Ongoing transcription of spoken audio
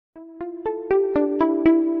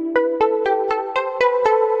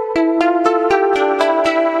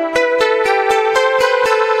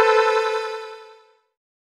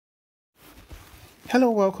Hello,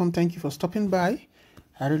 welcome. Thank you for stopping by.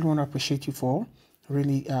 I really want to appreciate you for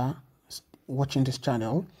really watching this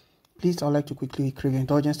channel. Please, I'd like to quickly crave your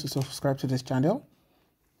indulgence to subscribe to this channel.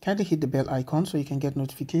 Kindly hit the bell icon so you can get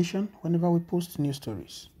notification whenever we post new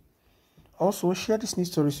stories. Also, share these news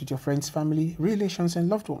stories with your friends, family, relations, and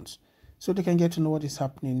loved ones so they can get to know what is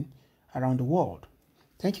happening around the world.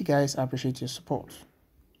 Thank you guys. I appreciate your support.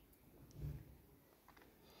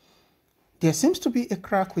 There seems to be a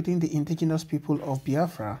crack within the indigenous people of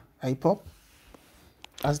Biafra, Ipob,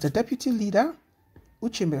 as the deputy leader,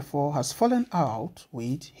 UCHE MEFOR, has fallen out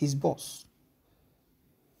with his boss,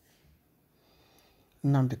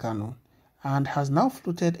 Nnamdikanu, and has now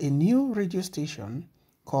floated a new radio station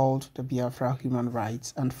called the Biafra Human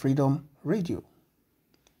Rights and Freedom Radio.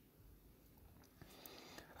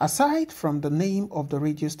 Aside from the name of the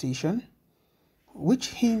radio station, which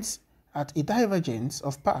hints at a divergence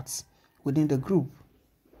of paths within the group,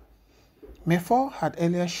 MEFOR had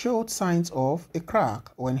earlier showed signs of a crack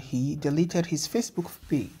when he deleted his Facebook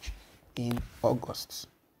page in August.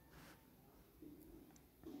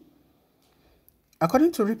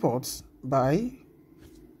 According to reports by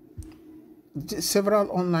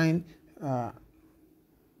several online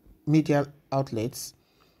media outlets,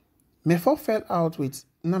 MEFOR fell out with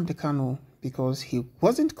Nnamdikanu because he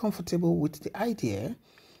wasn't comfortable with the idea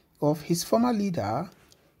of his former leader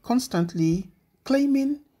constantly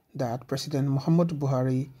claiming that President Muhammadu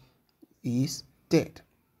Buhari is dead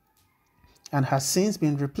and has since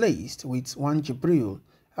been replaced with one Jibril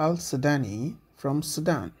al-Sudani from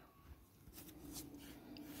Sudan.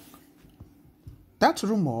 That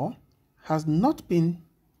rumor has not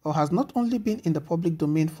only been in the public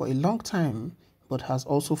domain for a long time, but has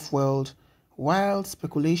also fueled wild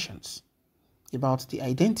speculations about the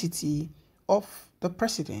identity of the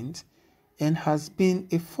president and has been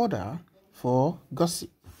a fodder for gossip.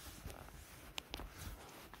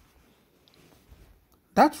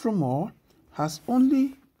 That rumor has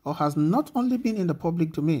not only been in the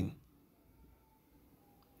public domain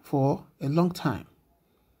for a long time,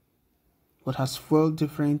 but has fueled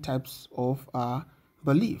different types of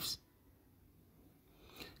beliefs.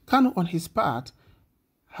 KANU, on his part,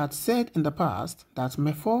 had said in the past that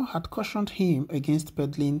MEFOR had cautioned him against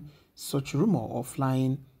peddling such rumor of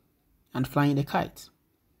flying a kite.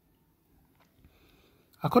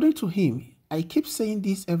 According to him, I keep saying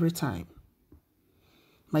this every time.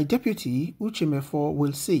 My deputy, UCHE MEFOR,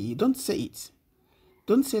 will say, don't say it.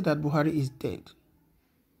 Don't say that Buhari is dead.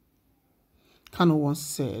 KANU once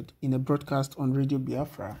said in a broadcast on Radio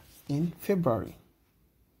Biafra in February.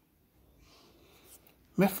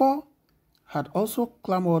 MEFOR had also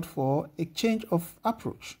clamored for a change of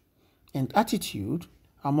approach and attitude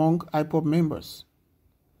among Ipob members,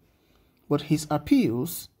 but his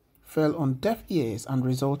appeals fell on deaf ears and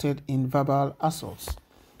resulted in verbal assaults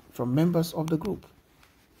from members of the group.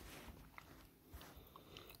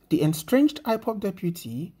 The estranged Ipob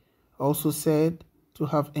deputy also said to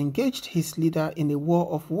have engaged his leader in a war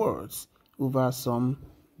of words over some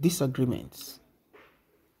disagreements.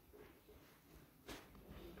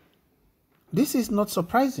 This is not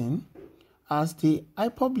surprising, as the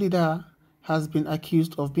Ipob leader has been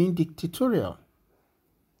accused of being dictatorial,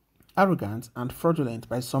 arrogant, and fraudulent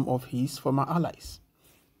by some of his former allies.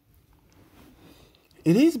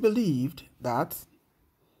 It is believed that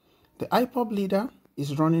the Ipob leader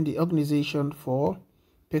is running the organization for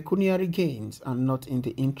pecuniary gains and not in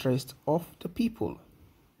the interest of the people.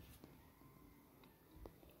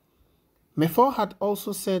 MEFOR had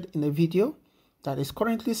also said in a video that is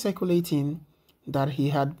currently circulating that he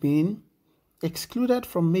had been excluded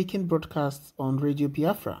from making broadcasts on Radio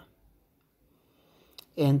Biafra,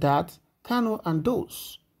 and that KANU and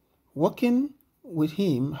those working with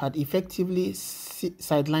him had effectively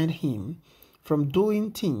sidelined him from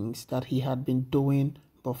doing things that he had been doing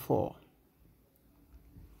before.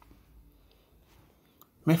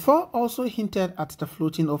 MEFOR also hinted at the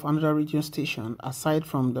floating of another radio station aside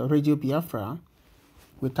from the Radio Biafra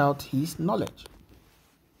without his knowledge.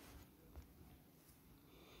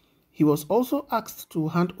 He was also asked to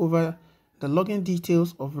hand over the login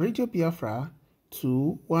details of Radio Biafra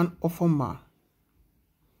to one Ofoma.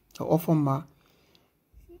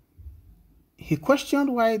 He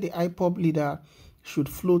questioned why the Ipob leader should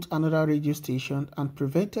float another radio station and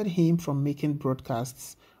prevented him from making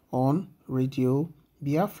broadcasts on Radio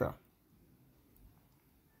Biafra.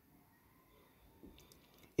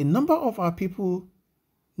 A number of our people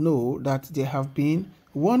know that there have been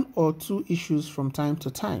one or two issues from time to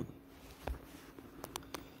time,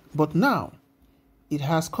 but now it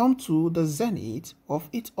has come to the zenith of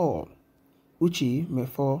it all, UCHE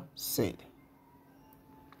MEFOR said.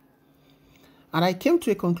 And I came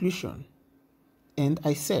to a conclusion, and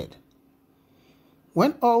I said,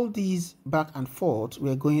 when all these back and forth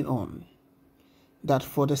were going on, that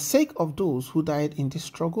for the sake of those who died in this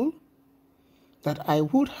struggle, that I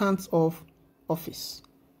would hands off office.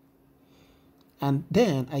 And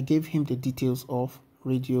then I gave him the details of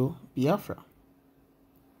Radio Biafra.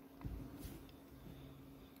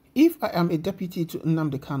 If I am a deputy to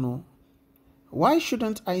Nnamdikanu, why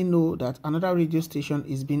shouldn't I know that another radio station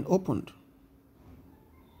is being opened?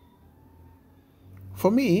 For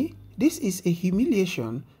me, this is a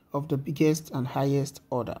humiliation of the biggest and highest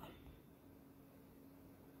order.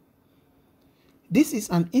 This is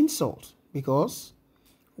an insult because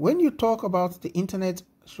when you talk about the internet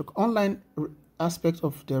online aspect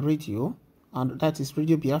of the radio, and that is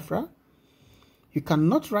Radio Biafra, you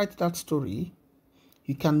cannot write that story,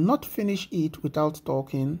 you cannot finish it without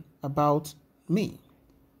talking about me.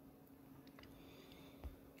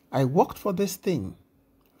 I worked for this thing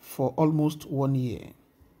for almost 1 year.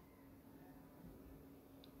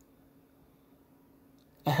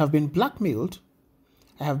 I have been blackmailed,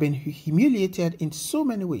 I have been humiliated in so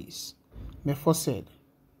many ways, Mefor said,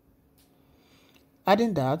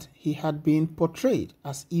 adding that he had been portrayed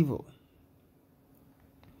as evil.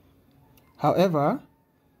 However,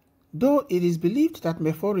 though it is believed that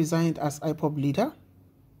Mefor resigned as Ipob leader,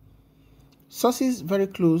 sources very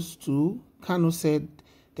close to KANU said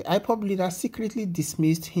the Ipob leader secretly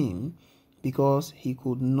dismissed him because he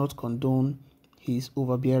could not condone his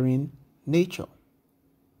overbearing nature.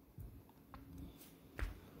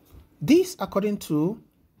 This, according to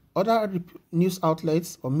other news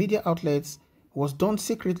outlets or media outlets, was done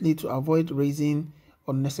secretly to avoid raising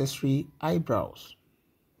unnecessary eyebrows.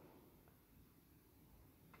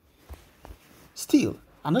 Still,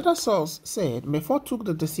 another source said Mefor took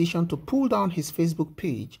the decision to pull down his Facebook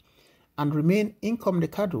page and remain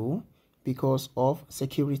incommunicado because of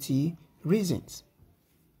security reasons.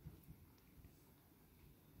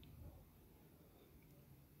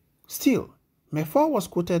 Still, Mefor was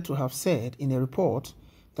quoted to have said in a report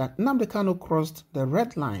that Nnamdikanu crossed the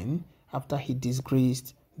red line after he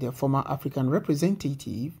disgraced their former African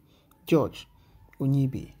representative, George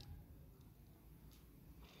Onyibe.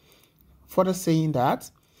 Further saying that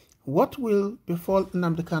what will befall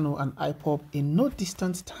Nnamdikanu and Ipob in no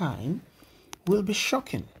distant time will be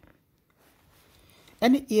shocking.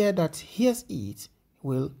 Any ear that hears it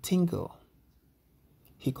will tingle,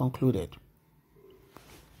 he concluded.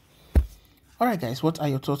 Alright guys, what are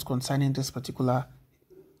your thoughts concerning this particular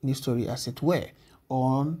news story, as it were,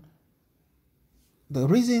 on the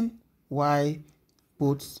reason why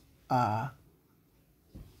both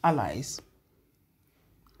allies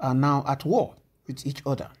are now at war with each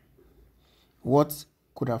other? What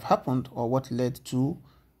could have happened, or what led to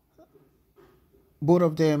both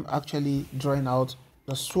of them actually drawing out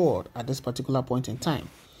the sword at this particular point in time,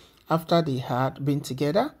 after they had been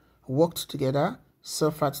together, worked together,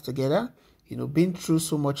 suffered together, been through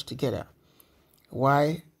so much together?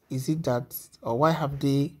 Why is it that, or why have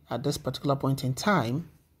they at this particular point in time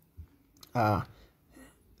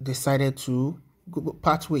decided to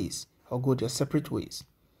part ways or go their separate ways?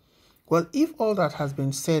 Well, if all that has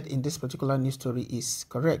been said in this particular news story is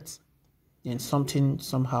correct, then something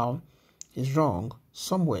somehow is wrong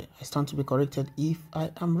somewhere. I stand to be corrected if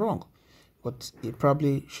I am wrong, but it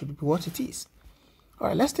probably should be what it is. All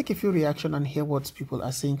right, let's take a few reactions and hear what people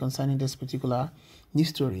are saying concerning this particular news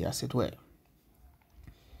story, as it were.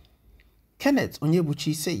 Kenneth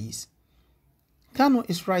Onyebuchi says, KANU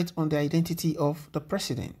is right on the identity of the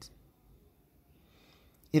president.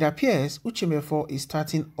 It appears UCHE MEFOR is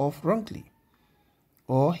starting off wrongly,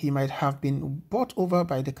 or he might have been bought over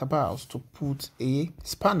by the cabals to put a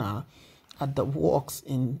spanner at the works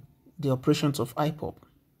in the operations of Ipob.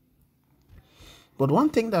 But one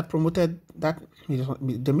thing that promoted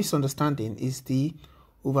the misunderstanding is the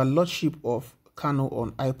overlordship of KANU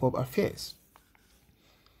on Ipob affairs.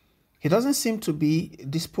 He doesn't seem to be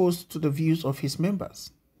disposed to the views of his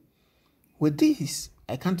members. With this,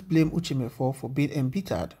 I can't blame UCHE MEFOR for being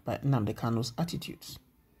embittered by Nnamdikanu's attitudes.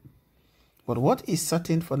 But what is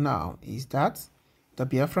certain for now is that the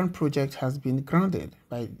Biafran project has been grounded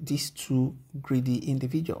by these two greedy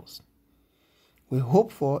individuals. We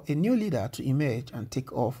hope for a new leader to emerge and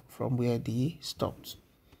take off from where they stopped.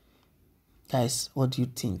 Guys, what do you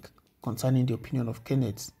think concerning the opinion of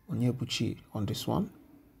Kenneth Onyebuchi on this one?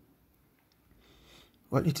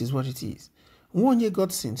 Well, it is what it is. Nwonye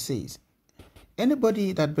Godson says,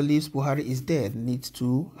 anybody that believes Buhari is dead needs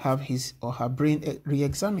to have his or her brain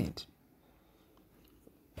re-examined.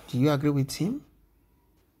 Do you agree with him?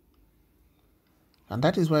 And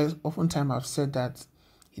that is why oftentimes I've said that,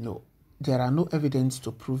 there are no evidence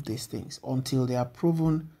to prove these things. Until they are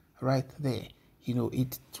proven right there, you know,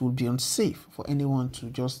 it will be unsafe for anyone to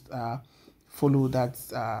just follow that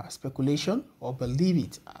speculation or believe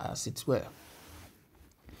it as it were.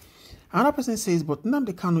 Another person says, but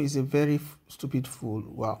Nnamdikanu is a very stupid fool.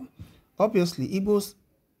 Wow. Obviously, Igbos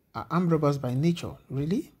are armed robbers by nature.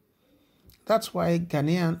 Really? That's why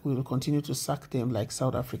Ghanaian will continue to sack them like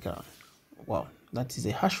South Africa. Wow, that is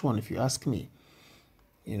a harsh one if you ask me.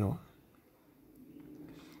 You know,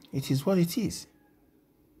 it is what it is.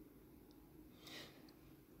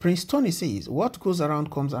 Prince Tony says, what goes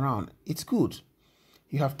around comes around. It's good.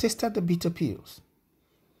 You have tasted the bitter pills.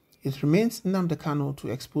 It remains Nnamdikanu to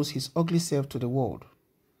expose his ugly self to the world.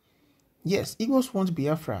 Yes, Igbos want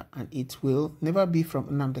Biafra, and it will never be from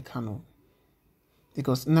Nnamdikanu,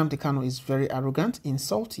 because Nnamdikanu is very arrogant,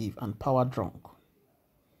 insultive, and power drunk.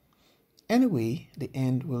 Anyway, the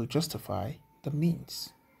end will justify the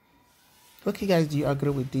means. Okay, guys, do you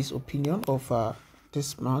agree with this opinion of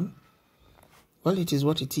this man? Well, it is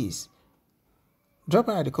what it is. Drop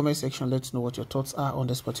by at the comment section. Let us know what your thoughts are on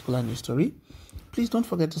this particular news story. Please don't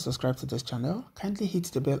forget to subscribe to this channel. Kindly hit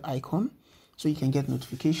the bell icon so you can get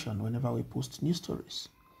notification whenever we post new stories.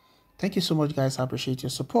 Thank you so much, guys. I appreciate your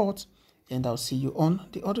support, and I'll see you on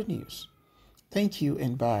the other news. Thank you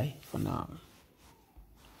and bye for now.